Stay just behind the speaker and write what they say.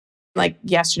Like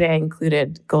yesterday, I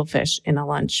included goldfish in a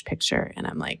lunch picture. And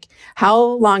I'm like, how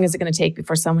long is it going to take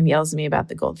before someone yells at me about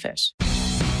the goldfish?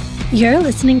 You're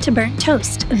listening to Burnt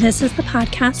Toast. This is the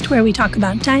podcast where we talk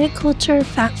about diet culture,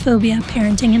 fat phobia,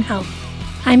 parenting, and health.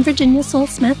 I'm Virginia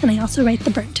Soul-Smith, and I also write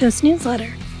the Burnt Toast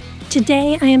newsletter.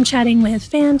 Today, I am chatting with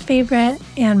fan favorite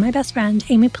and my best friend,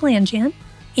 Amy Palangian.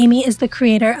 Amy is the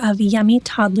creator of Yummy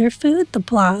Toddler Food, the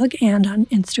blog, and on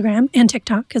Instagram and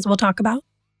TikTok, as we'll talk about.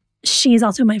 She's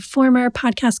also my former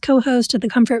podcast co-host of the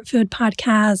Comfort Food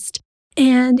podcast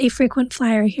and a frequent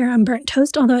flyer here on Burnt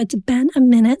Toast, although it's been a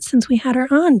minute since we had her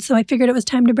on, so I figured it was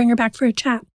time to bring her back for a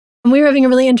chat. And we were having a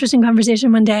really interesting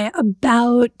conversation one day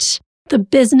about the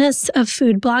business of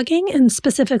food blogging and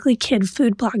specifically kid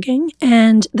food blogging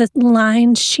and the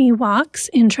line she walks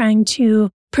in trying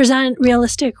to present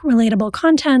realistic, relatable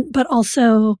content, but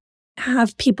also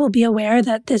have people be aware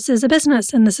that this is a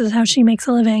business and this is how she makes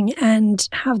a living and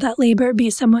have that labor be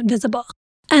somewhat visible.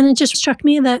 And it just struck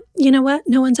me that, you know what,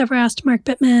 no one's ever asked Mark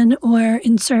Bittman or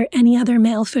insert any other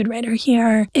male food writer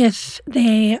here if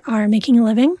they are making a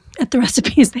living at the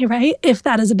recipes they write, if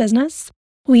that is a business.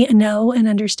 We know and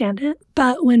understand it.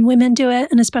 But when women do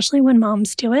it, and especially when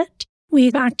moms do it,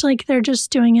 we act like they're just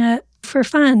doing it for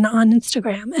fun on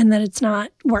Instagram and that it's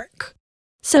not work.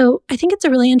 So I think it's a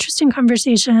really interesting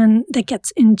conversation that gets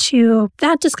into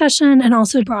that discussion and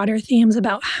also broader themes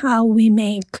about how we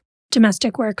make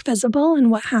domestic work visible and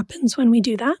what happens when we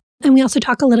do that. And we also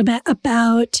talk a little bit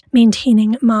about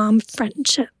maintaining mom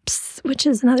friendships, which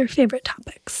is another favorite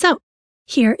topic. So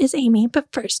here is Amy, but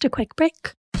first a quick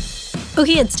break.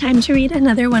 Okay, it's time to read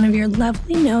another one of your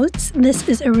lovely notes. This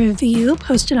is a review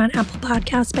posted on Apple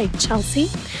Podcasts by Chelsea.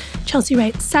 Chelsea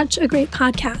writes, such a great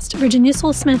podcast. Virginia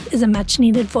Soul-Smith is a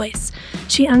much-needed voice.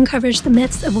 She uncovers the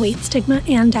myths of weight stigma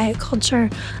and diet culture.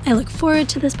 I look forward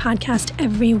to this podcast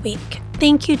every week.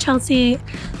 Thank you, Chelsea.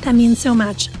 That means so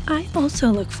much. I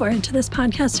also look forward to this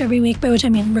podcast every week, by which I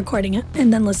mean recording it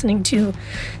and then listening to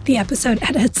the episode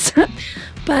edits.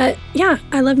 But yeah,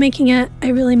 I love making it.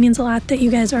 It really means a lot that you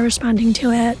guys are responding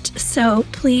to it. So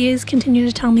please continue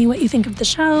to tell me what you think of the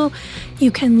show.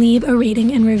 You can leave a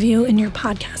rating and review in your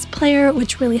podcast player,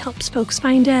 which really helps folks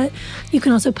find it. You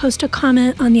can also post a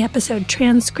comment on the episode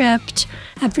transcript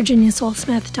at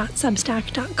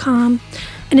virginiasoulsmith.substack.com.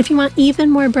 And if you want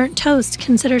even more Burnt Toast,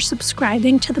 consider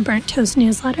subscribing to the Burnt Toast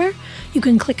newsletter. You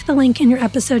can click the link in your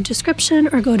episode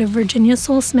description or go to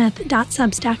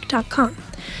virginiasoulsmith.substack.com.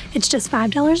 It's just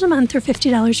 $5 a month or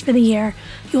 $50 for the year.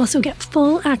 You also get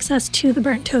full access to the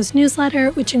Burnt Toast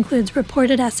newsletter, which includes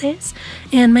reported essays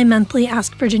and my monthly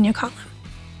Ask Virginia column.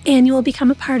 And you will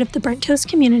become a part of the Burnt Toast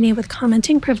community with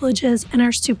commenting privileges and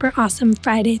our super awesome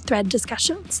Friday thread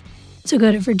discussions. So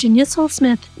go to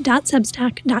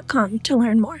virginiasoulsmith.substack.com to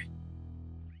learn more.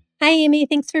 Hi, Amy.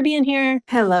 Thanks for being here.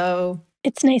 Hello.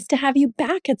 It's nice to have you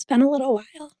back. It's been a little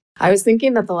while. I was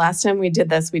thinking that the last time we did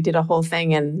this, we did a whole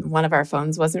thing and one of our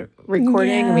phones wasn't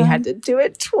recording and we had to do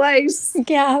it twice.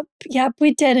 Yep,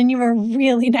 we did. And you were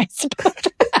really nice about that.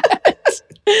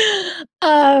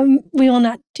 We will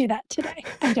not do that today,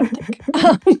 I don't think.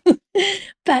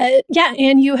 But yeah,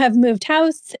 and you have moved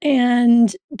house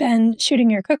and been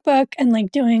shooting your cookbook and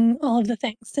like doing all of the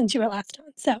things since you were last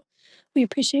on. So we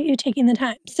appreciate you taking the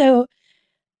time. So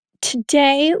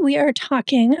today we are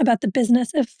talking about the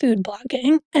business of food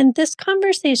blogging. And this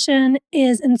conversation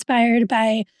is inspired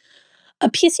by a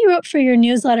piece you wrote for your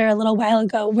newsletter a little while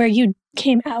ago where you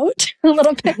came out a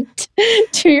little bit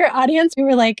to your audience. You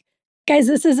were like, guys,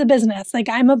 this is a business. Like,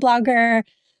 I'm a blogger,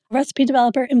 recipe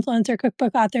developer, influencer,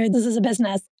 cookbook author. This is a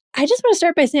business. I just want to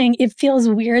start by saying it feels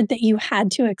weird that you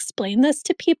had to explain this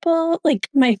to people. Like,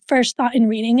 my first thought in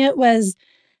reading it was,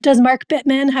 does Mark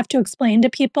Bittman have to explain to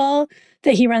people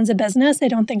that he runs a business? I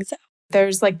don't think so.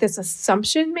 There's like this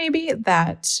assumption maybe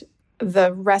that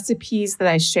the recipes that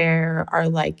I share are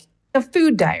like a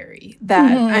food diary,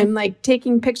 that I'm like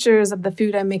taking pictures of the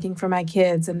food I'm making for my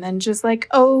kids and then just like,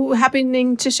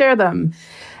 happening to share them.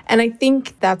 And I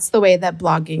think that's the way that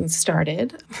blogging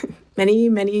started. Many,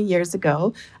 many years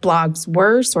ago, blogs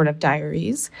were sort of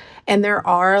diaries. And there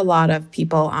are a lot of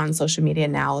people on social media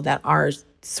now that are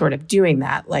sort of doing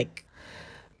that. Like,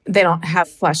 they don't have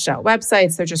fleshed out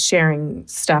websites. They're just sharing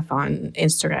stuff on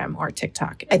Instagram or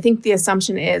TikTok. I think the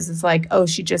assumption is like,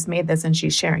 she just made this and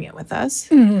she's sharing it with us.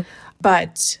 Mm-hmm.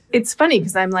 But it's funny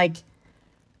because I'm like,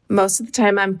 most of the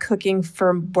time I'm cooking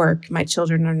for work. My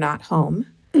children are not home.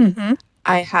 Mm-hmm.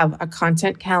 I have a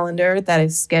content calendar that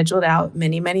is scheduled out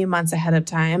many, many months ahead of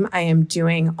time. I am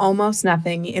doing almost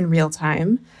nothing in real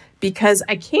time because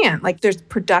I can't. Like, there's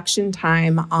production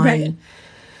time on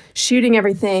shooting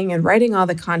everything and writing all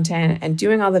the content and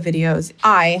doing all the videos,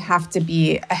 I have to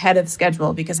be ahead of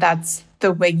schedule because that's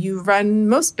the way you run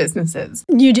most businesses.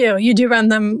 You do. You do run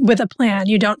them with a plan.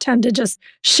 You don't tend to just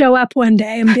show up one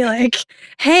day and be like,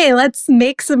 hey, let's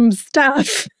make some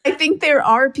stuff. I think there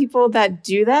are people that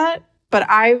do that, but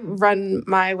I run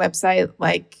my website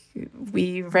like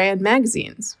we ran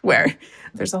magazines where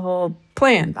there's a whole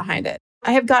plan behind it.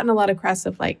 I have gotten a lot of press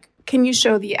of like, can you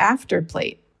show the after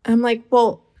plate? I'm like,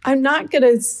 well, I'm not going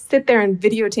to sit there and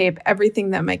videotape everything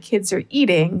that my kids are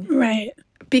eating. Right.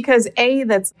 Because A,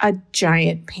 that's a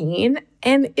giant pain.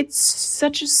 And it's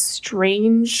such a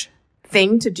strange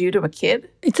thing to do to a kid.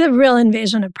 It's a real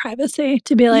invasion of privacy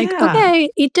to be like, okay,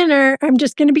 eat dinner. I'm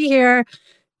just going to be here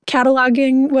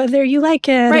cataloging whether you like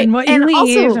it and what you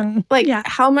leave. Also,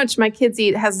 how much my kids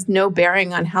eat has no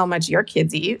bearing on how much your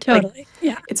kids eat. Totally.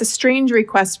 It's a strange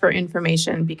request for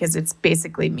information because it's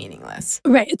basically meaningless.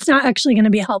 Right. It's not actually going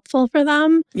to be helpful for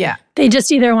them. Yeah. They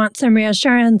just either want some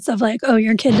reassurance of like, oh,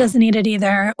 your kid doesn't eat it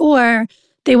either. Or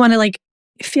they want to like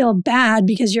feel bad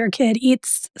because your kid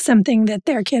eats something that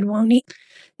their kid won't eat.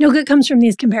 No good comes from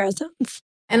these comparisons.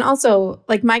 And also,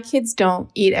 like, my kids don't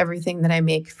eat everything that I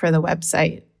make for the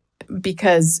website.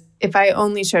 Because if I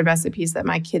only showed recipes that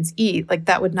my kids eat, like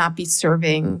that would not be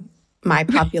serving my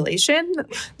population.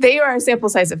 They are a sample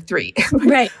size of 3.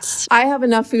 Right. I have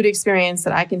enough food experience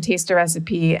that I can taste a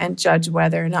recipe and judge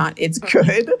whether or not it's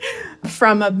good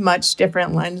from a much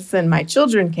different lens than my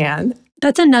children can.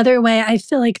 That's another way I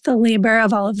feel like the labor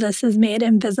of all of this is made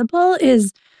invisible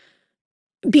is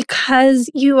because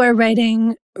you are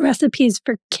writing recipes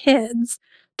for kids.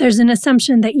 There's an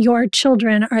assumption that your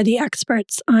children are the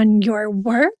experts on your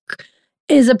work,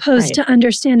 as opposed to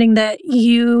understanding that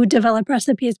you develop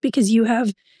recipes because you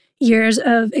have years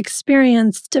of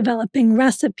experience developing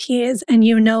recipes and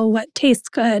you know what tastes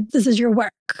good. This is your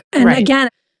work. And again,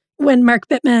 when Mark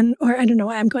Bittman, or I don't know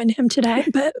why I'm going to him today,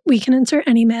 but we can insert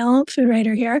any male food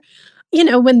writer here. You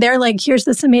know, when they're like, here's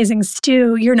this amazing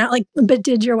stew, you're not like, but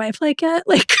did your wife like it?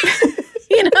 Like...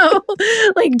 You know,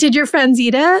 like, did your friends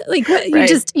eat it? Like,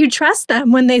 you trust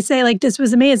them when they say, like, this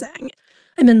was amazing.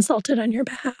 I'm insulted on your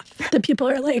behalf. The people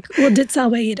are like, well, did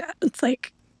Selway eat it? It's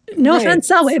like, no offense,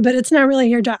 Selway, but it's not really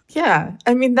your job. Yeah.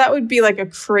 I mean, that would be like a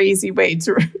crazy way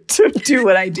to do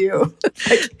what I do.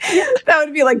 That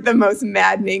would be like the most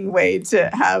maddening way to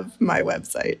have my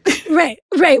website.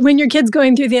 Right. When your kid's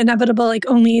going through the inevitable, like,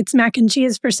 only eats mac and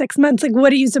cheese for 6 months, like,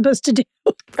 what are you supposed to do?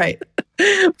 Right.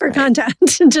 For content.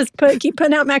 Just keep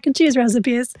putting out mac and cheese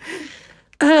recipes.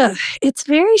 It's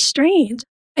very strange.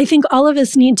 I think all of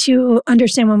us need to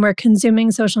understand when we're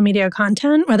consuming social media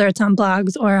content, whether it's on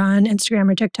blogs or on Instagram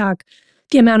or TikTok,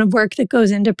 the amount of work that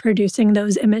goes into producing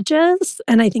those images.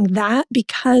 And I think that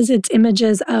because it's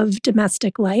images of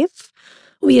domestic life,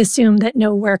 we assume that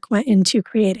no work went into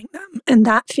creating them. And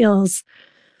that feels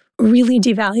really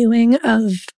devaluing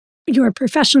of your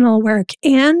professional work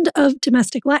and of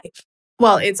domestic life.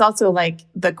 Well, it's also like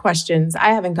the questions,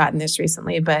 I haven't gotten this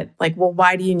recently, but like, well,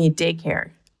 why do you need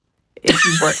daycare if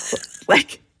you work?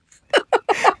 Like,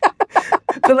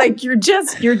 but like, you're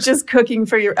just cooking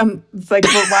for your, like,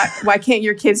 well, why can't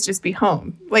your kids just be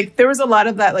home? Like, there was a lot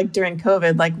of that, like during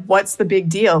COVID, like, what's the big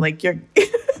deal? Like, you're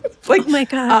like, oh my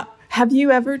God. Have you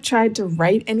ever tried to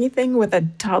write anything with a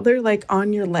toddler, like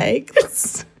on your leg?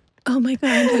 Oh my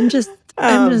God. I'm just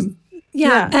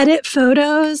edit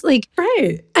photos. Like,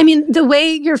 I mean, the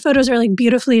way your photos are like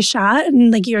beautifully shot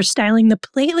and like you're styling the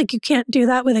plate, like you can't do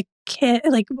that with a kid.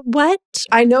 Like, what?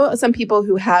 I know some people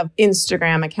who have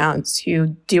Instagram accounts who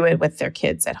do it with their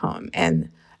kids at home. And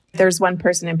there's one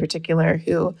person in particular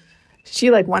who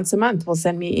she like once a month will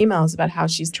send me emails about how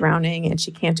she's drowning and she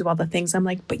can't do all the things. I'm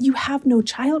like, but you have no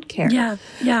childcare.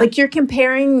 Yeah. Like you're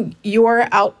comparing your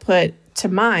output to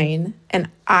mine and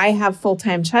I have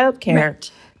full-time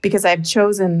childcare because I've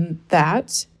chosen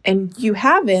that and you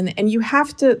haven't, and you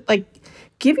have to like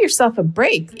give yourself a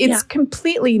break. It's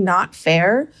completely not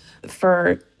fair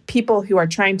for people who are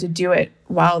trying to do it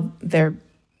while they're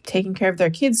taking care of their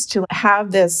kids to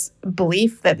have this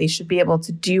belief that they should be able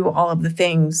to do all of the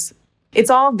things. It's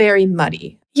all very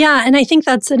muddy. Yeah, and I think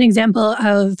that's an example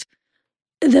of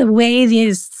the way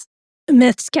these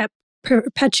myths get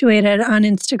perpetuated on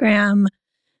Instagram,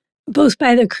 both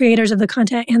by the creators of the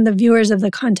content and the viewers of the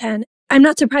content. I'm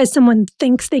not surprised someone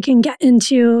thinks they can get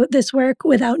into this work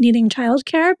without needing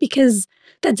childcare because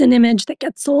that's an image that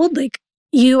gets sold. Like,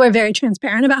 you are very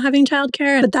transparent about having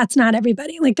childcare, but that's not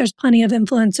everybody. Like, there's plenty of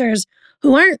influencers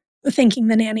who aren't thanking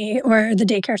the nanny or the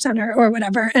daycare center or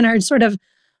whatever and are sort of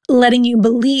letting you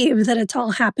believe that it's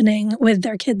all happening with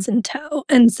their kids in tow.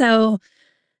 And so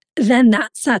then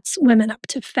that sets women up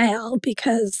to fail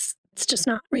because it's just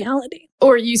not reality.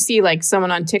 Or you see like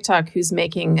someone on TikTok who's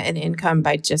making an income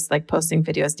by just like posting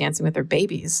videos dancing with their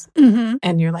babies. Mm-hmm.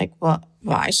 And you're like, well,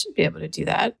 I should be able to do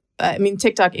that. I mean,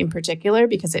 TikTok in particular,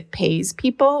 because it pays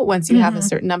people once you have a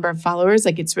certain number of followers,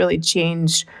 like it's really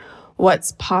changed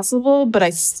what's possible. But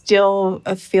I still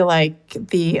feel like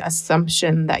the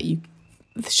assumption that you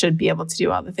should be able to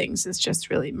do all the things is just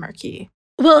really murky.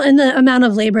 Well, and the amount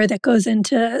of labor that goes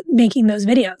into making those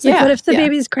videos. Like, what if the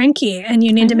baby's cranky and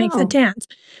you need to make the dance?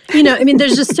 You know, I mean,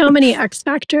 there's just so many X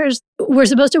factors. We're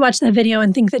supposed to watch that video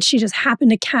and think that she just happened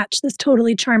to catch this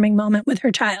totally charming moment with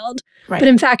her child. Right. But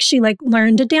in fact, she like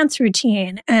learned a dance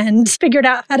routine and figured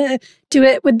out how to do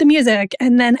it with the music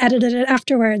and then edited it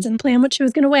afterwards and planned what she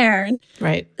was going to wear. And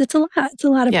right. It's a lot. It's a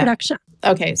lot of production.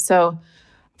 Okay. So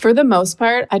for the most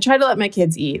part, I try to let my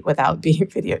kids eat without being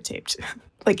videotaped.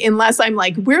 Like, unless I'm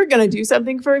like, we're going to do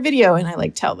something for a video, and I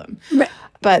like tell them. Right.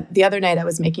 But the other night I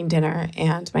was making dinner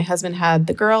and my husband had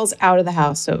the girls out of the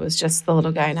house. So it was just the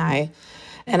little guy and I.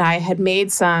 And I had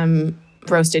made some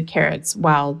roasted carrots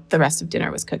while the rest of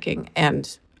dinner was cooking.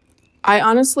 And I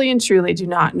honestly and truly do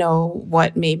not know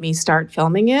what made me start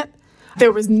filming it.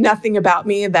 There was nothing about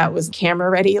me that was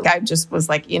camera ready. I just was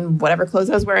like in whatever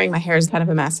clothes I was wearing. My hair is kind of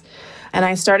a mess. And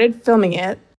I started filming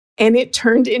it. And it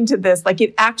turned into this, like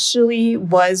it actually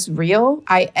was real.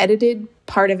 I edited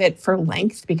part of it for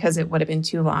length because it would have been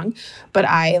too long. But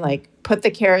I like put the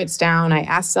carrots down. I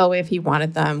asked Selway if he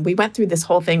wanted them. We went through this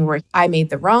whole thing where I made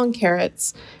the wrong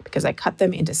carrots because I cut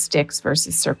them into sticks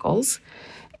versus circles.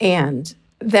 And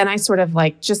then I sort of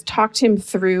like just talked him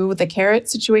through the carrot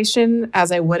situation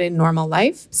as I would in normal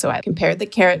life. So I compared the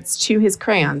carrots to his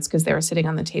crayons because they were sitting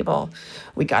on the table.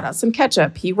 We got out some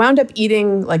ketchup. He wound up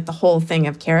eating like the whole thing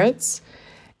of carrots.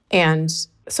 And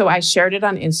so I shared it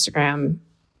on Instagram.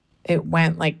 It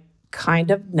went like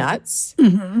kind of nuts.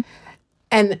 Mm-hmm.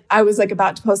 And I was like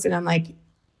about to post it. And I'm like,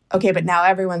 okay, but now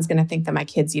everyone's going to think that my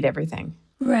kids eat everything.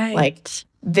 Right. Like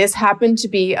this happened to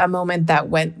be a moment that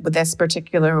went this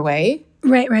particular way.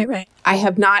 Right. I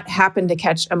have not happened to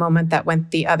catch a moment that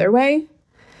went the other way.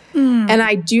 And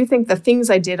I do think the things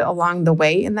I did along the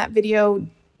way in that video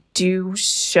do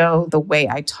show the way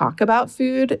I talk about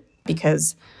food,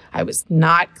 because I was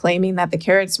not claiming that the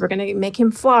carrots were going to make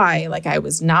him fly. Like I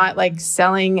was not like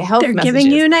selling health messages. They're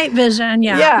giving you night vision.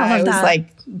 Yeah. I was like,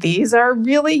 these are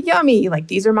really yummy. Like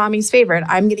these are mommy's favorite.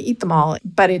 I'm going to eat them all.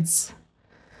 But it's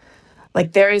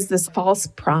like there is this false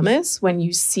promise when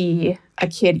you see a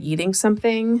kid eating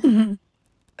something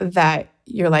that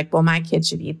you're like, well, my kid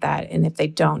should eat that. And if they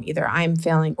don't, either I'm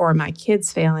failing or my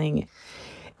kid's failing.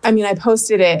 I mean, I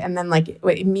posted it and then like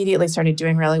it immediately started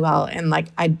doing really well. And like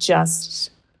I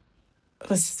just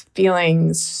was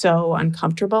feeling so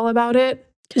uncomfortable about it.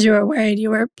 Because you were worried you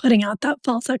were putting out that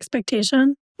false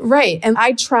expectation. Right. And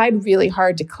I tried really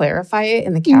hard to clarify it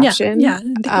in the caption. Yeah, I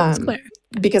think it's clear.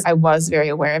 Because I was very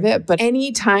aware of it. But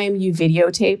anytime you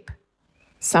videotape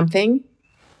something,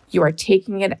 you are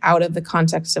taking it out of the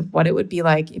context of what it would be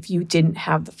like if you didn't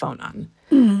have the phone on.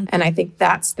 And I think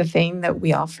that's the thing that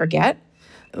we all forget.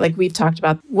 Like we've talked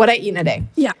about what I eat in a day.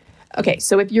 Yeah. Okay,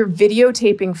 so if you're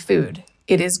videotaping food,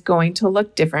 it is going to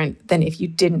look different than if you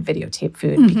didn't videotape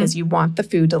food because you want the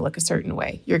food to look a certain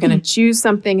way. You're going to choose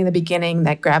something in the beginning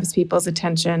that grabs people's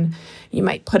attention. You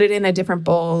might put it in a different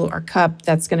bowl or cup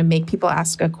that's going to make people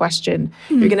ask a question.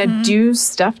 You're going to do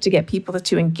stuff to get people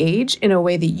to engage in a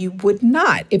way that you would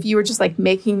not if you were just like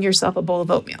making yourself a bowl of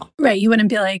oatmeal. Right. You wouldn't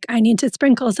be like, I need to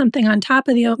sprinkle something on top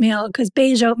of the oatmeal because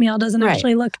beige oatmeal doesn't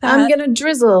actually look that. I'm going to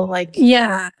drizzle like.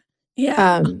 Yeah.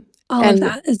 All of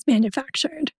that is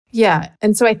manufactured. Yeah.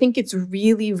 And so I think it's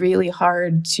really, really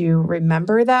hard to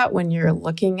remember that when you're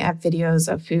looking at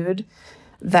videos of food,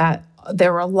 that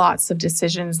there were lots of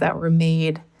decisions that were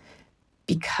made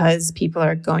because people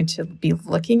are going to be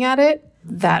looking at it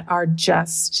that are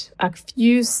just a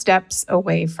few steps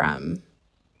away from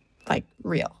like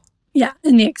real. Yeah.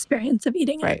 And the experience of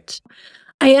eating right. it.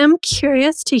 I am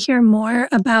curious to hear more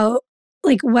about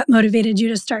like what motivated you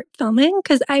to start filming.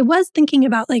 Because I was thinking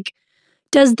about like,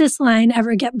 does this line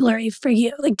ever get blurry for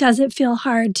you? Like, does it feel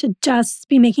hard to just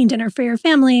be making dinner for your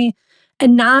family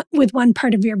and not with one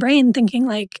part of your brain thinking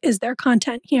like, is there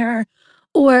content here?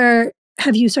 Or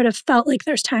have you sort of felt like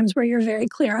there's times where you're very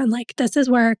clear on like, this is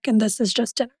work and this is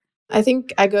just dinner? I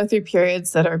think I go through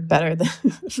periods that are better than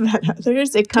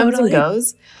others. It comes and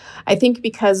goes. I think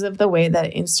because of the way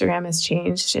that Instagram has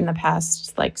changed in the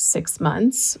past like 6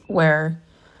 months, where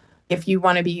if you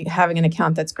want to be having an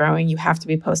account that's growing, you have to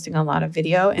be posting a lot of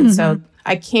video. And so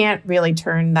I can't really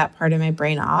turn that part of my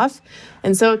brain off.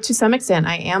 And so to some extent,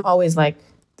 I am always like,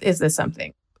 is this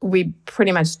something? we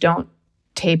pretty much don't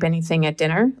tape anything at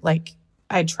dinner. Like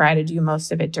I try to do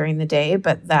most of it during the day,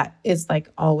 but that is like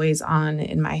always on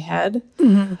in my head.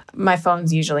 Mm-hmm. My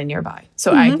phone's usually nearby.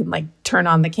 So I can like turn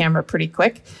on the camera pretty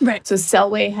quick. Right. So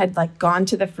Selway had like gone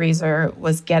to the freezer,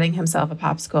 was getting himself a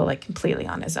popsicle like completely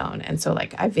on his own. And so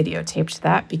like I videotaped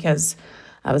that because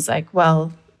I was like,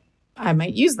 well, I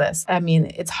might use this. I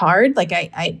mean, it's hard. Like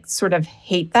I sort of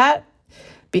hate that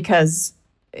because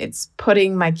it's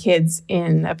putting my kids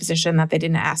in a position that they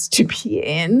didn't ask to be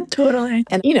in. Totally.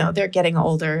 And, you know, they're getting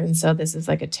older. And so this is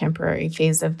like a temporary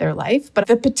phase of their life. But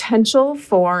the potential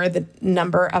for the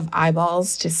number of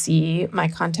eyeballs to see my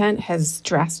content has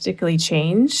drastically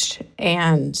changed.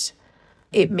 And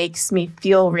it makes me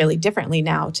feel really differently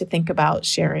now to think about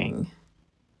sharing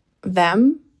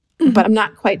them. Mm-hmm. But I'm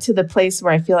not quite to the place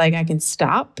where I feel like I can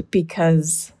stop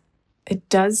because it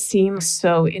does seem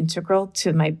so integral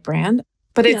to my brand.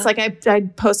 But it's like I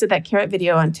posted that carrot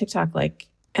video on TikTok like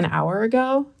an hour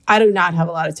ago. I do not have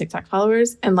a lot of TikTok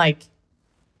followers, and like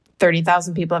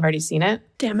 30,000 people have already seen it.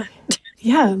 Damn it.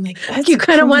 Yeah, I'm like, that's you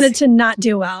kind of wanted to not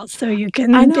do well, so you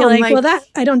can be like, well, that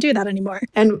I don't do that anymore.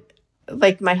 And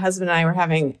like my husband and I were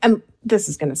having, and this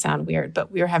is going to sound weird,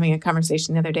 but we were having a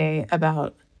conversation the other day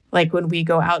about like when we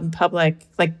go out in public,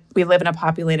 like we live in a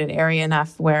populated area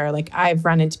enough where like I've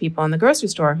run into people in the grocery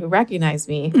store who recognize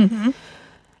me. Mm-hmm.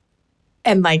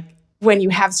 And like when you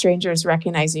have strangers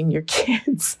recognizing your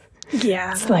kids,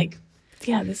 it's like,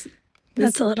 this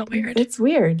that's a little weird. It's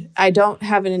weird. I don't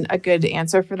have a good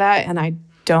answer for that. And I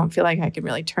don't feel like I can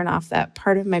really turn off that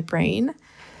part of my brain.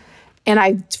 And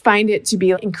I find it to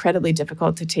be incredibly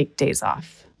difficult to take days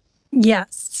off.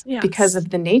 Yes. Because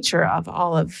of the nature of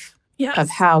all of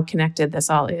how connected this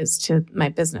all is to my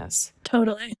business.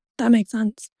 Totally. That makes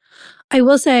sense. I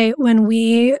will say when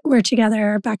we were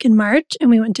together back in March and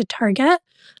we went to Target,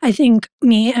 I think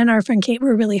me and our friend Kate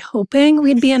were really hoping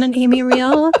we'd be in an Amy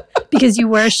reel because you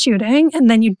were shooting and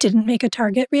then you didn't make a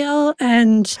Target reel.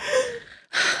 And,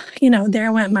 you know,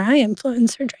 there went my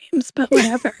influencer dreams, but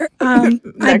whatever.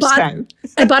 I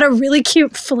bought a really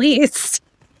cute fleece.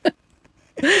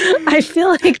 I feel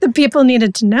like the people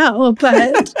needed to know,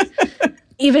 but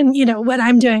even, you know, what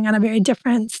I'm doing on a very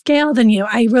different scale than you,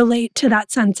 I relate to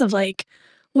that sense of like,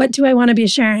 what do I want to be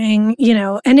sharing, you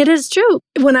know? And it is true.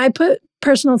 When I put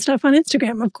personal stuff on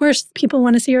Instagram, of course, people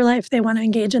want to see your life. They want to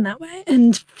engage in that way.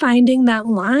 And finding that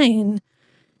line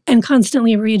and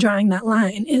constantly redrawing that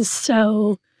line is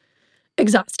so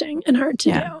exhausting and hard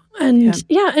to do. And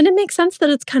and it makes sense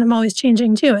that it's kind of always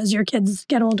changing too as your kids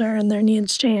get older and their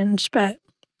needs change. But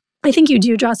I think you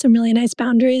do draw some really nice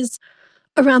boundaries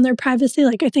around their privacy.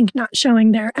 Like I think not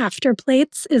showing their after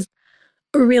plates is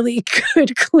a really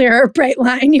good, clear, bright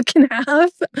line you can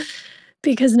have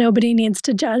because nobody needs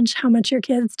to judge how much your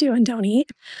kids do and don't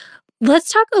eat.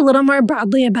 Let's talk a little more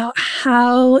broadly about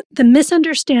how the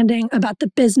misunderstanding about the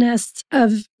business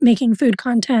of making food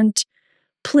content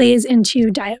plays into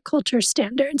diet culture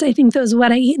standards. I think those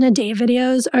What I Eat in a Day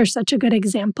videos are such a good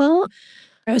example.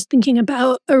 I was thinking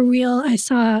about a reel I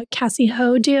saw Cassie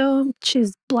Ho do.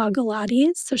 She's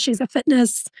Blogilates, so she's a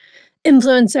fitness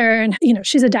influencer and, you know,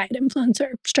 she's a diet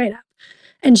influencer straight up.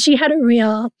 And she had a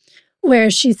reel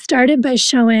where she started by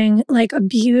showing like a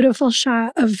beautiful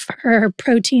shot of her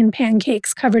protein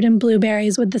pancakes covered in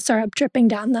blueberries with the syrup dripping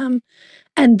down them.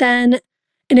 And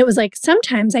it was like,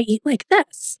 sometimes I eat like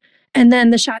this. And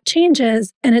then the shot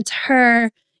changes and it's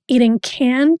her eating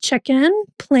canned chicken,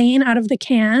 plain out of the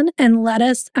can, and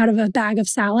lettuce out of a bag of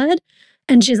salad.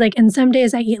 And she's like, and some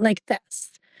days I eat like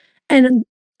this. And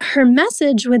her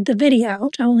message with the video,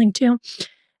 which I will link to,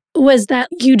 was that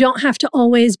you don't have to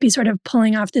always be sort of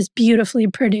pulling off this beautifully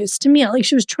produced meal. Like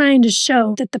she was trying to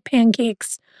show that the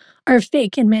pancakes are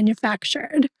fake and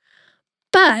manufactured.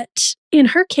 But in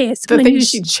her case,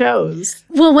 she chose.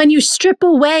 Well, when you strip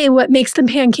away what makes the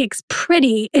pancakes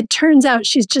pretty, it turns out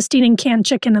she's just eating canned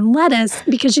chicken and lettuce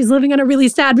because she's living on a really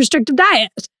sad, restrictive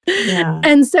diet. Yeah.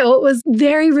 And so it was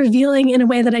very revealing in a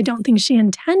way that I don't think she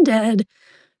intended,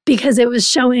 because it was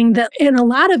showing that in a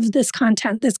lot of this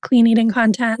content, this clean eating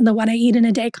content, and the What I Eat in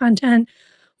a Day content,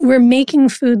 we're making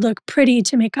food look pretty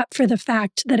to make up for the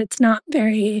fact that it's not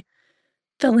very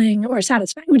filling or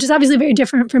satisfying, which is obviously very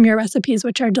different from your recipes,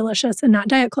 which are delicious and not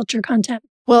diet culture content.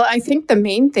 Well, I think the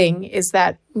main thing is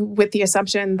that with the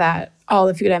assumption that all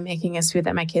the food I'm making is food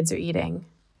that my kids are eating,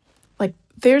 like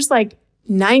there's like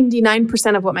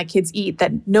 99% of what my kids eat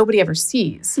that nobody ever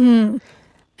sees.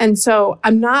 And so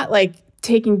I'm not like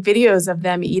taking videos of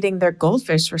them eating their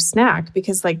goldfish for snack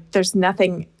because like there's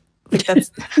nothing Like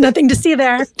that's nothing to see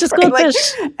there. Just right,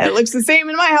 goldfish. like, it looks the same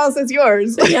in my house as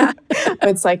yours. Yeah.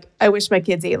 It's like, I wish my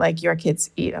kids ate like your kids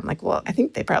eat. I'm like, well, I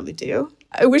think they probably do.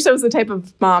 I wish I was the type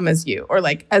of mom as you, or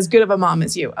like as good of a mom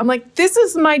as you. I'm like, this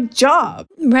is my job.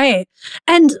 Right.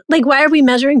 And like, why are we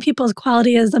measuring people's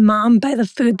quality as a mom by the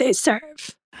food they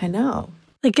serve? I know.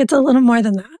 Like, it's a little more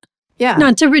than that. Yeah.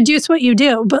 Not to reduce what you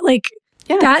do, but like,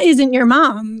 Yeah. that isn't your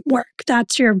mom work.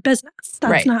 That's your business.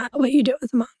 That's Right. not what you do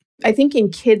as a mom. I think in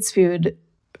kids' food,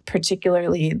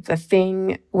 particularly, the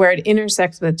thing where it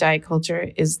intersects with diet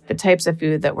culture is the types of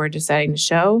food that we're deciding to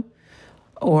show,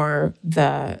 or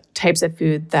the types of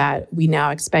food that we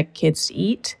now expect kids to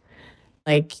eat,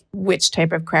 like which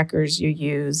type of crackers you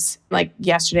use. Like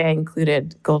yesterday, I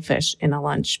included goldfish in a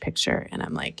lunch picture. And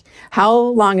I'm like, how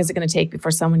long is it going to take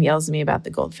before someone yells at me about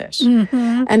the goldfish?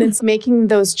 Mm-hmm. And it's making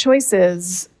those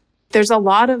choices. There's a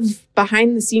lot of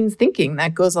behind the scenes thinking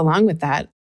that goes along with that.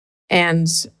 And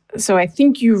so I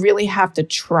think you really have to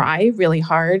try really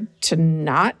hard to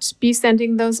not be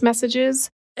sending those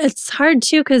messages. It's hard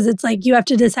too, because it's like you have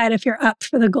to decide if you're up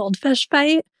for the goldfish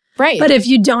fight. Right. But if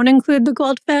you don't include the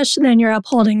goldfish, then you're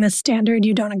upholding the standard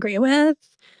you don't agree with.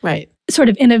 Right. Sort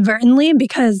of inadvertently,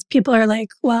 because people are like,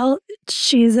 well,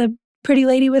 she's a pretty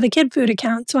lady with a kid food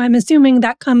account. So I'm assuming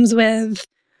that comes with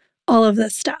all of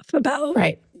this stuff about,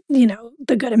 Right. you know,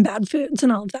 the good and bad foods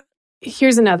and all of that.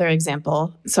 Here's another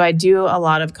example. So I do a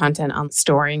lot of content on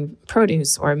storing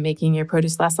produce or making your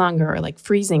produce last longer, or like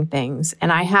freezing things.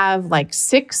 And I have like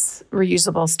 6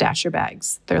 reusable stasher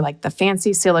bags. They're like the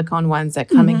fancy silicone ones that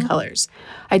come in colors.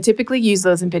 I typically use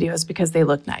those in videos because they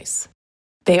look nice.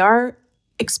 They are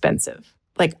expensive.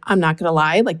 Like, I'm not going to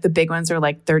lie, like the big ones are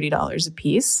like $30 a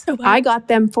piece. Oh, wow. I got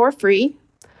them for free.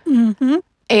 Mm-hmm.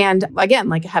 And again,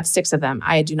 like I have 6 of them.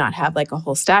 I do not have like a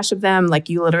whole stash of them. Like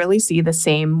you literally see the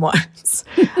same ones.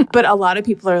 But a lot of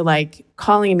people are like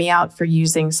calling me out for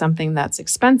using something that's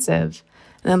expensive.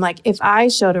 And I'm like, if I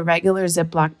showed a regular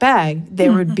Ziploc bag,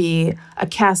 there would be a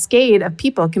cascade of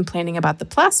people complaining about the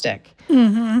plastic.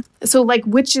 Mm-hmm. So like,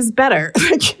 which is better?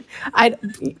 But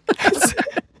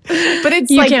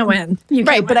it's You like, can't win. You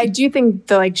right. can't But win. I do think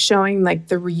the like showing like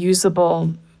the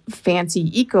reusable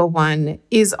fancy eco one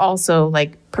is also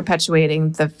like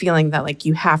perpetuating the feeling that like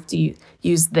you have to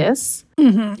use this.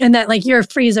 Mm-hmm. And that like your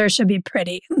freezer should be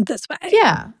pretty this way.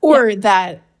 Yeah. Or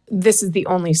that this is the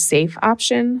only safe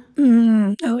option.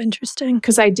 Oh, interesting.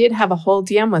 Because I did have a whole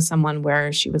DM with someone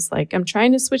where she was like, I'm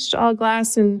trying to switch to all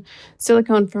glass and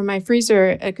silicone for my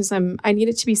freezer because I need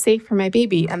it to be safe for my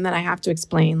baby. And then I have to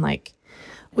explain like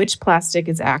which plastic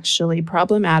is actually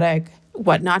problematic,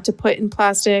 what not to put in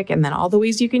plastic, and then all the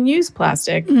ways you can use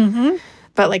plastic. Mm-hmm.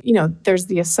 But like, you know, there's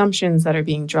the assumptions that are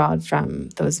being drawn from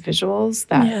those visuals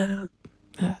that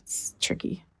that's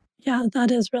tricky. Yeah,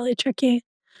 that is really tricky.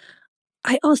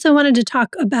 I also wanted to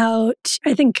talk about,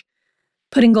 I think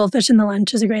putting goldfish in the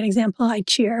lunch is a great example. I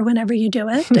cheer whenever you do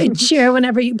it. I cheer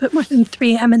whenever you put more than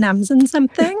 3 M&Ms in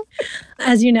something,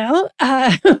 as you know.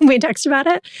 We texted about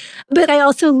it. But I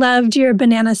also loved your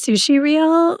banana sushi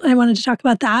reel. I wanted to talk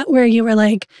about that, where you were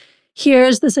like,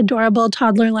 here's this adorable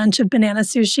toddler lunch of banana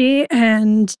sushi,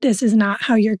 and this is not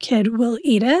how your kid will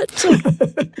eat it.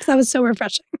 Like, that was so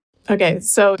refreshing. Okay,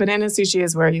 so banana sushi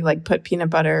is where you like put peanut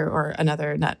butter or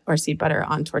another nut or seed butter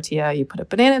on tortilla. You put a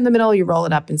banana in the middle, you roll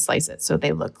it up and slice it. So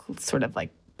they look sort of like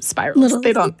spirals.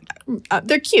 They don't,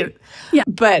 they're cute. Yeah.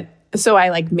 But so I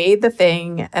like made the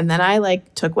thing, and then I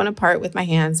like took one apart with my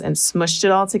hands and smushed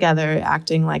it all together,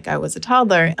 acting like I was a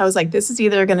toddler. I was like, this is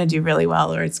either going to do really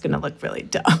well or it's going to look really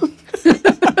dumb.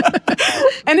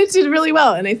 And it did really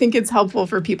well. And I think it's helpful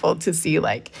for people to see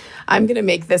like, I'm going to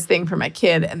make this thing for my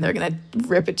kid and they're going to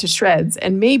rip it to shreds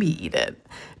and maybe eat it.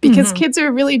 Because kids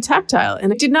are really tactile.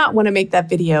 And I did not want to make that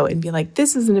video and be like,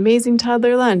 this is an amazing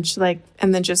toddler lunch, like,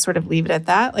 and then just sort of leave it at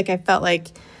that. Like, I felt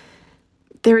like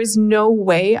there is no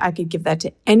way I could give that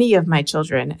to any of my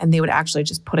children and they would actually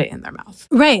just put it in their mouth.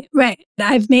 Right, right.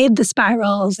 I've made the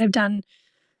spirals. I've done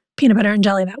peanut butter and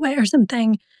jelly that way or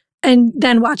something, and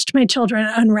then watched my children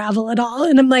unravel it all.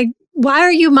 And I'm like, why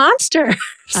are you monsters?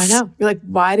 I know. You're like,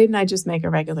 why didn't I just make a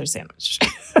regular sandwich?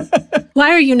 Why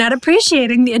are you not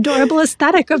appreciating the adorable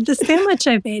aesthetic of the sandwich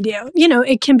I made you? You know,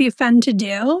 it can be fun to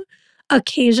do.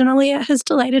 Occasionally, it has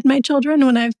delighted my children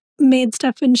when I've made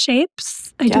stuff in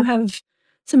shapes. I do have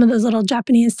some of those little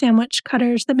Japanese sandwich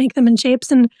cutters that make them in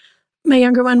shapes. And my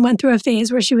younger one went through a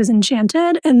phase where she was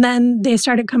enchanted. And then they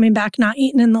started coming back not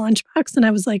eaten in the lunchbox. And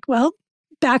I was like, well,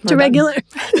 back to regular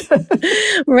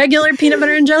peanut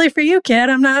butter and jelly for you, kid.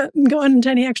 I'm not going into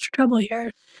any extra trouble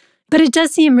here. But it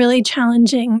does seem really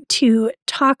challenging to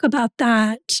talk about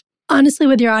that honestly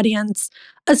with your audience,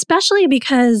 especially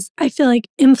because I feel like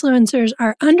influencers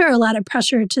are under a lot of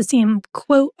pressure to seem,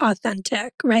 quote,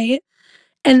 authentic, right?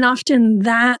 And often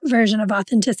that version of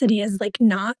authenticity is like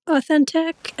not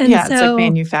authentic. And yeah, it's like so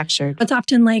manufactured. it's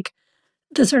often like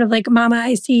the sort of like, Mama,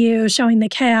 I see you, showing the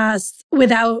chaos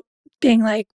without being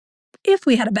like, if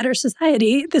we had a better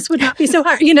society, this would not be so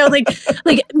hard.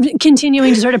 Like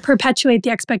continuing to sort of perpetuate the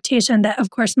expectation that,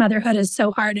 of course, motherhood is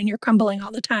so hard and you're crumbling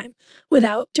all the time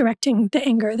without directing the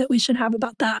anger that we should have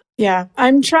about that. Yeah,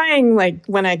 I'm trying like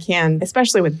when I can,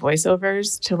 especially with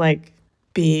voiceovers, to like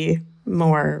be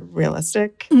more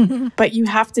realistic. Mm-hmm. But you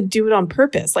have to do it on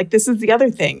purpose. Like this is the other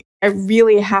thing. I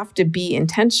really have to be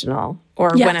intentional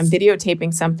or when I'm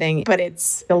videotaping something, but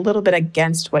it's a little bit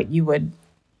against what you would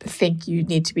think you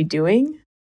need to be doing.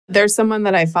 There's someone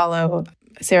that I follow,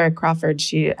 Sarah Crawford.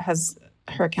 She has,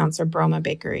 her accounts are Broma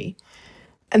Bakery.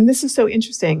 And this is so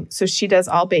interesting. So she does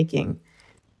all baking.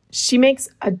 She makes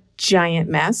a giant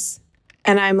mess.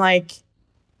 And I'm like,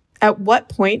 at what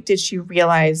point did she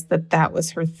realize that that was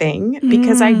her thing?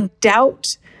 Because I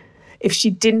doubt if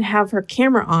she didn't have her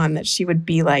camera on that she would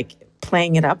be like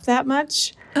playing it up that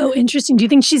much. Oh, interesting. Do you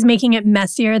think she's making it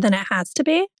messier than it has to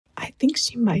be? I think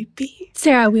she might be.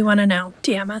 Sarah, we want to know.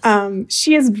 DM us.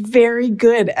 She is very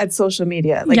good at social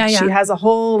media. Like she has a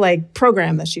whole like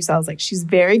program that she sells. Like she's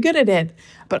very good at it.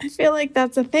 But I feel like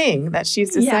that's a thing that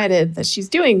she's decided that she's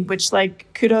doing, which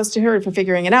like kudos to her for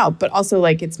figuring it out. But also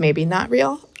like it's maybe not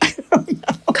real. I don't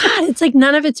know. God, it's like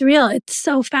none of it's real. It's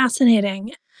so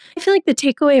fascinating. I feel like the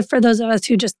takeaway for those of us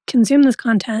who just consume this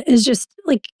content is just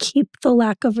like keep the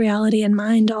lack of reality in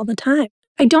mind all the time.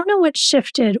 I don't know what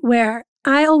shifted where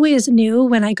I always knew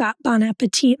when I got Bon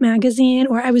Appetit magazine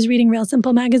or I was reading Real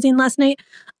Simple magazine last night,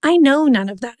 I know none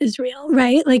of that is real,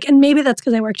 right? Like, and maybe that's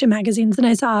because I worked in magazines and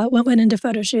I saw what went into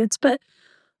photo shoots. But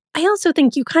I also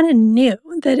think you kind of knew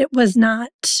that it was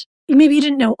not, maybe you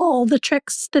didn't know all the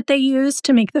tricks that they used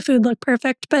to make the food look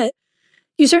perfect, but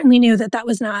you certainly knew that that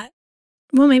was not.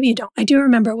 Well, maybe you don't. I do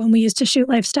remember when we used to shoot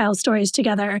lifestyle stories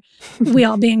together, we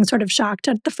all being sort of shocked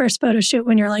at the first photo shoot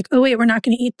when you're like, oh, wait, we're not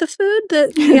going to eat the food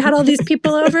that we had all these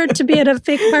people over to be at a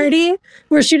fake party.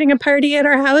 We're shooting a party at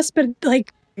our house, but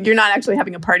like... You're not actually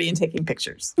having a party and taking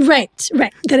pictures. Right.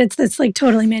 That it's this like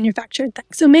totally manufactured thing.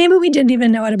 So maybe we didn't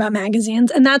even know it about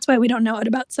magazines, and that's why we don't know it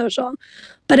about social.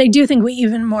 But I do think we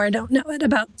even more don't know it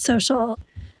about social.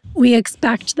 We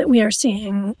expect that we are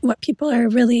seeing what people are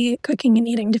really cooking and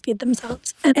eating to feed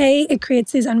themselves. And it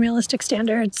creates these unrealistic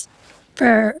standards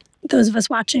for those of us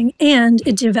watching, and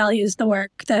it devalues the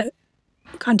work that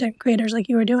content creators like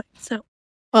you are doing. So,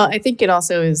 well, I think it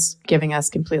also is giving us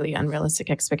completely unrealistic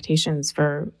expectations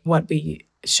for what we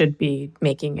should be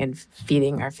making and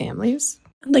feeding our families.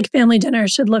 Like family dinner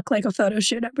should look like a photo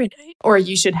shoot every day. Or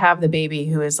you should have the baby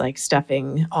who is like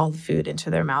stuffing all the food into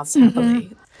their mouths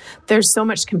happily. There's so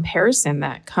much comparison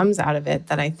that comes out of it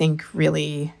that I think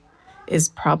really is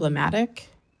problematic.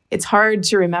 It's hard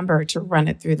to remember to run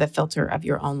it through the filter of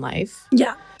your own life.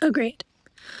 Yeah, agreed.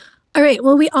 All right.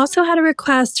 Well, we also had a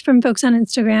request from folks on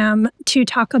Instagram to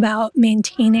talk about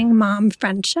maintaining mom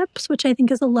friendships, which I think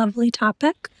is a lovely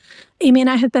topic. Amy and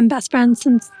I have been best friends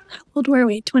since, how old were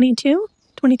we? 22?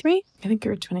 23? I think you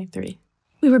were 23.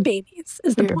 We were babies,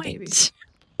 is the point. Babies.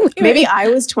 Maybe I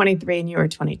was 23 and you were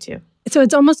 22. So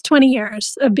it's almost 20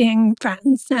 years of being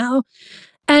friends now.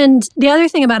 And the other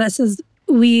thing about us is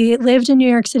we lived in New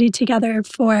York City together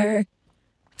for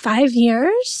 5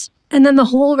 years. And then the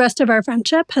whole rest of our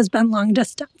friendship has been long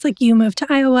distance. Like you moved to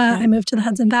Iowa, I moved to the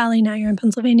Hudson Valley, now you're in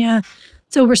Pennsylvania.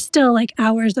 So we're still like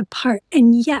hours apart.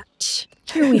 And yet,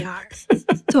 here we are.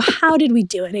 So how did we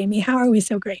do it, Amy? How are we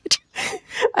so great?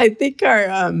 I think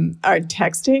our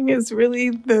texting is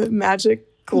really the magic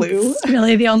glue. It's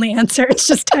really the only answer. It's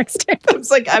just texting. I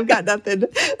was like, I've got nothing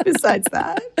besides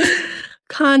that.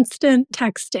 Constant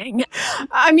texting.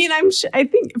 I mean, I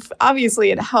think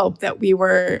obviously it helped that we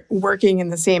were working in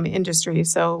the same industry.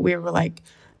 So we were like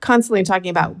constantly talking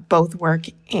about both work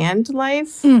and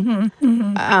life. And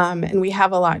we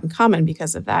have a lot in common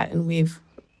because of that. And we've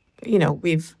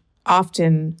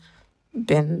often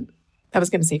been, I was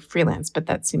going to say freelance, but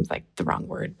that seems like the wrong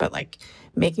word, but like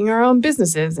making our own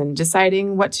businesses and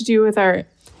deciding what to do with our...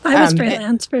 I was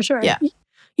freelance for sure. Yeah.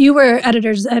 You were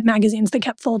editors at magazines that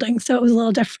kept folding, so it was a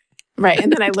little different. Right.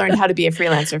 And then I learned how to be a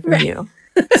freelancer from you.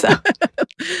 So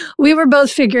we were both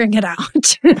figuring it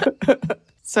out.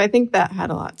 So I think that had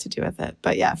a lot to do with it.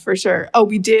 But yeah, for sure. Oh,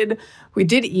 we did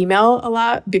email a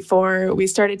lot before we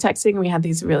started texting. We had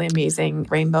these really amazing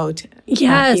rainbow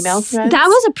email threads. That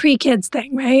was a pre-kids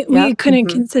thing, right? Yep. We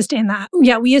couldn't sustain that.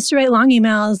 Yeah, we used to write long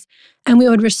emails and we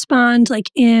would respond like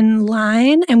in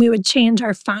line and we would change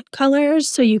our font colors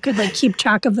so you could like keep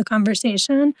track of the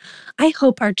conversation. I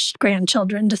hope our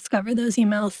grandchildren discover those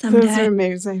emails someday. Those are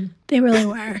amazing. They really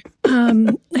were.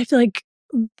 I feel like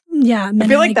I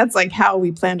feel like that's like how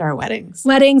we planned our weddings.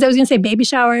 I was going to say baby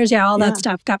showers. Yeah, all that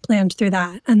stuff got planned through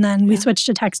that. And then we switched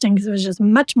to texting because it was just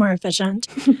much more efficient.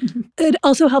 It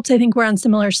also helps, I think, we're on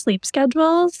similar sleep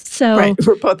schedules. So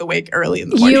we're both awake early in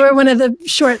the morning. You are one of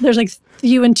the there's like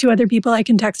you and 2 other people I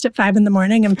can text at 5 a.m.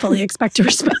 and fully expect a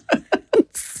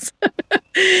response.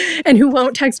 And who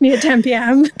won't text me at 10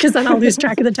 p.m. because then I'll lose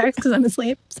track of the text because I'm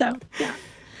asleep. So, yeah.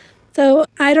 So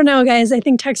I don't know, guys. I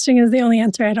think texting is the only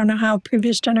answer. I don't know how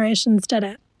previous generations did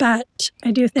it. But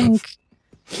I do think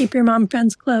keep your mom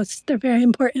friends close. They're very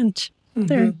important.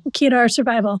 They're key to our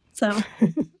survival. So,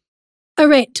 all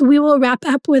right. We will wrap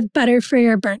up with butter for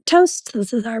your burnt toast.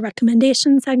 This is our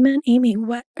recommendation segment. Amy,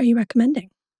 what are you recommending?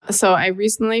 So I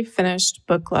recently finished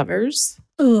Book Lovers.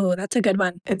 Oh, that's a good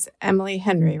one. It's Emily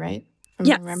Henry, right?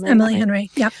 Yes, Emily Henry.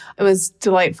 Yep. It was a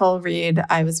delightful read.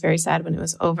 I was very sad when it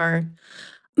was over.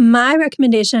 My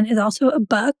recommendation is also a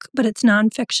book, but it's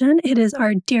nonfiction. It is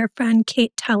our dear friend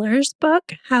Kate Teller's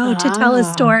book, How to Tell a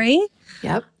Story.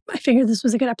 Yep. I figured this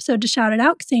was a good episode to shout it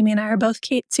out because Amy and I are both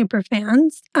Kate super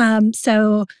fans. And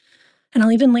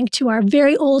I'll even link to our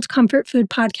very old comfort food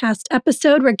podcast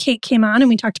episode where Kate came on and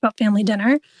we talked about family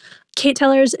dinner. Kate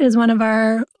Tellers is one of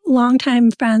our longtime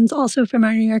friends, also from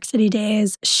our New York City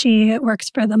days. She works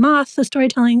for The Moth, the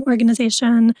storytelling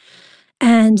organization.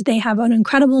 And they have an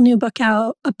incredible new book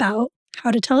out about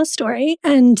how to tell a story.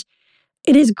 And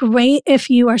it is great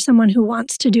if you are someone who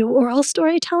wants to do oral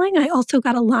storytelling. I also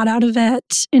got a lot out of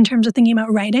it in terms of thinking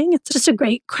about writing. It's just a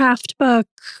great craft book.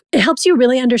 It helps you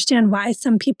really understand why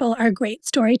some people are great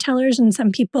storytellers and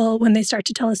some people, when they start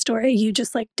to tell a story, you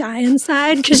just like die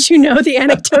inside because you know the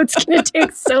anecdote's going to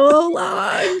take so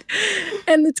long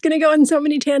and it's going to go on so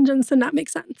many tangents and not make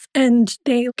sense. And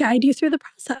they guide you through the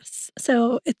process.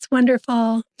 So it's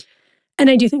wonderful. And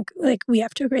I do think like we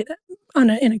have to agree that on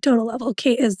an anecdotal level,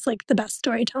 Kate is like the best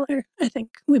storyteller. I think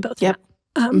we both know.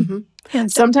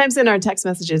 Sometimes in our text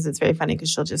messages, it's very funny because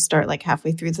she'll just start like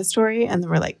halfway through the story and then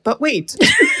we're like, but wait.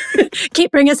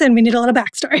 Kate, bring us in. We need a little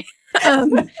backstory.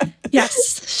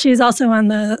 Yes, she's also on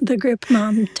the group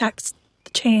mom text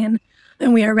chain.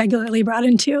 And we are regularly brought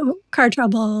into car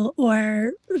trouble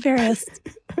or various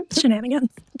shenanigans.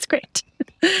 It's great.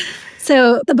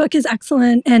 So the book is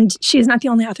excellent, and she's not the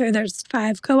only author. There's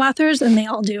 5 co-authors, and they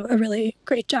all do a really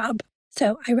great job.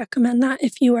 So I recommend that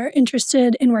if you are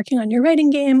interested in working on your writing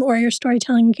game or your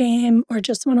storytelling game, or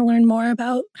just want to learn more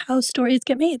about how stories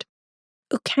get made.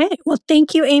 Okay. Well,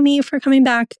 thank you, Amy, for coming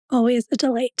back. Always a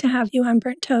delight to have you on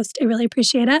Burnt Toast. I really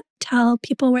appreciate it. Tell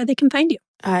people where they can find you.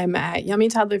 I'm at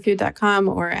yummytoddlerfood.com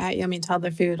or at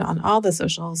yummytoddlerfood on all the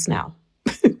socials now.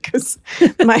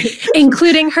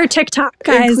 Including her TikTok,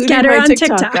 guys. Get her on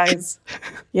TikTok, guys.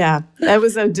 Yeah, that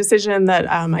was a decision that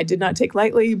I did not take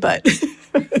lightly, but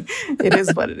it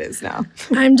is what it is now.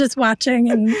 I'm just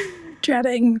watching and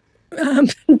dreading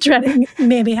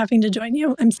maybe having to join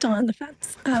you. I'm still on the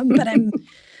fence, but I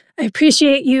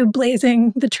appreciate you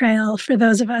blazing the trail for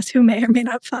those of us who may or may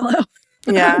not follow.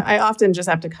 Yeah, I often just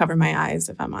have to cover my eyes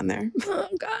if I'm on there. Oh,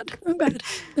 God. All right.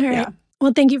 Yeah.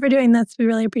 Well, thank you for doing this. We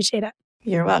really appreciate it.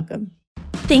 You're welcome.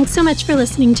 Thanks so much for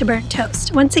listening to Burnt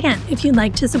Toast. Once again, if you'd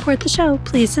like to support the show,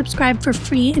 please subscribe for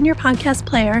free in your podcast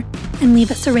player and leave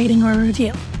us a rating or a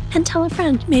review. And tell a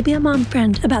friend, maybe a mom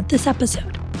friend, about this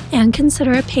episode. And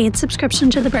consider a paid subscription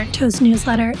to the Burnt Toast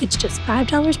newsletter. It's just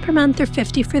 $5 per month or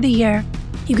 $50 for the year.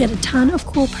 You get a ton of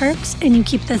cool perks, and you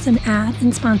keep this an ad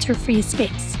and sponsor-free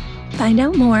space. Find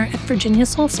out more at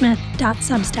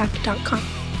virginiasoulsmith.substack.com.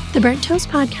 The Burnt Toast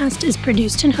podcast is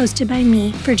produced and hosted by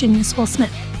me, Virginia Soul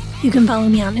Smith. You can follow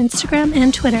me on Instagram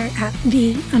and Twitter at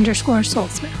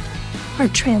 _Soulsmith. Our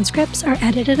transcripts are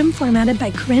edited and formatted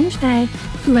by Corinne Fay,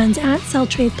 who runs at Sell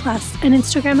Trade Plus, an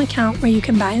Instagram account where you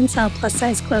can buy and sell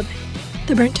plus-size clothing.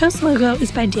 The Burnt Toast logo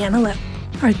is by Deanna Lipp.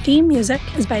 Our theme music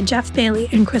is by Jeff Bailey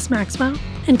and Chris Maxwell,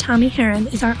 and Tommy Heron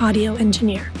is our audio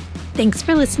engineer. Thanks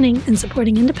for listening and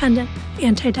supporting independent,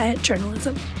 anti-diet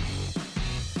journalism.